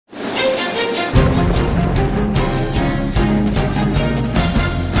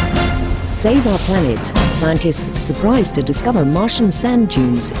save our planet, scientists surprised to discover Martian sand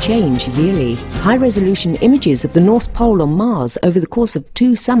dunes change yearly. High-resolution images of the North Pole on Mars over the course of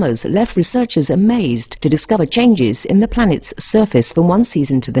 2 summers left researchers amazed to discover changes in the planet's surface from one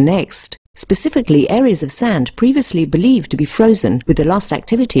season to the next. Specifically, areas of sand previously believed to be frozen with the last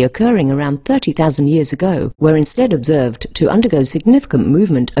activity occurring around 30,000 years ago were instead observed to undergo significant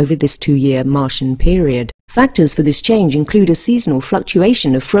movement over this 2-year Martian period. Factors for this change include a seasonal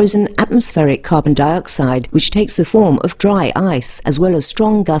fluctuation of frozen atmospheric carbon dioxide, which takes the form of dry ice, as well as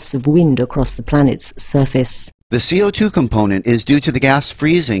strong gusts of wind across the planet's surface. The CO2 component is due to the gas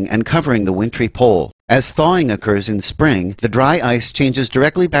freezing and covering the wintry pole. As thawing occurs in spring, the dry ice changes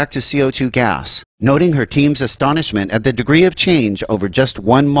directly back to CO2 gas. Noting her team's astonishment at the degree of change over just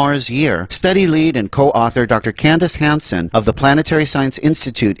one Mars year, study lead and co-author Dr. Candice Hansen of the Planetary Science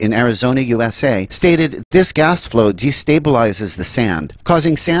Institute in Arizona, USA, stated this gas flow destabilizes the sand,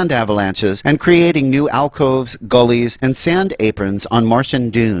 causing sand avalanches and creating new alcoves, gullies, and sand aprons on Martian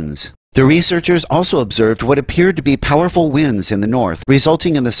dunes. The researchers also observed what appeared to be powerful winds in the north,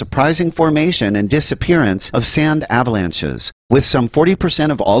 resulting in the surprising formation and disappearance of sand avalanches. With some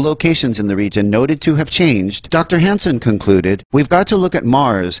 40% of all locations in the region noted to have changed, Dr. Hansen concluded, "We've got to look at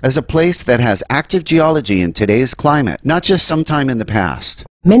Mars as a place that has active geology in today's climate, not just sometime in the past."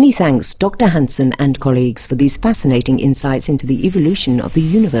 Many thanks, Dr. Hansen and colleagues, for these fascinating insights into the evolution of the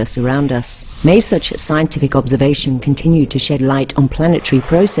universe around us. May such scientific observation continue to shed light on planetary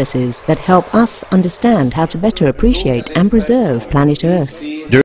processes that help us understand how to better appreciate and preserve planet Earth.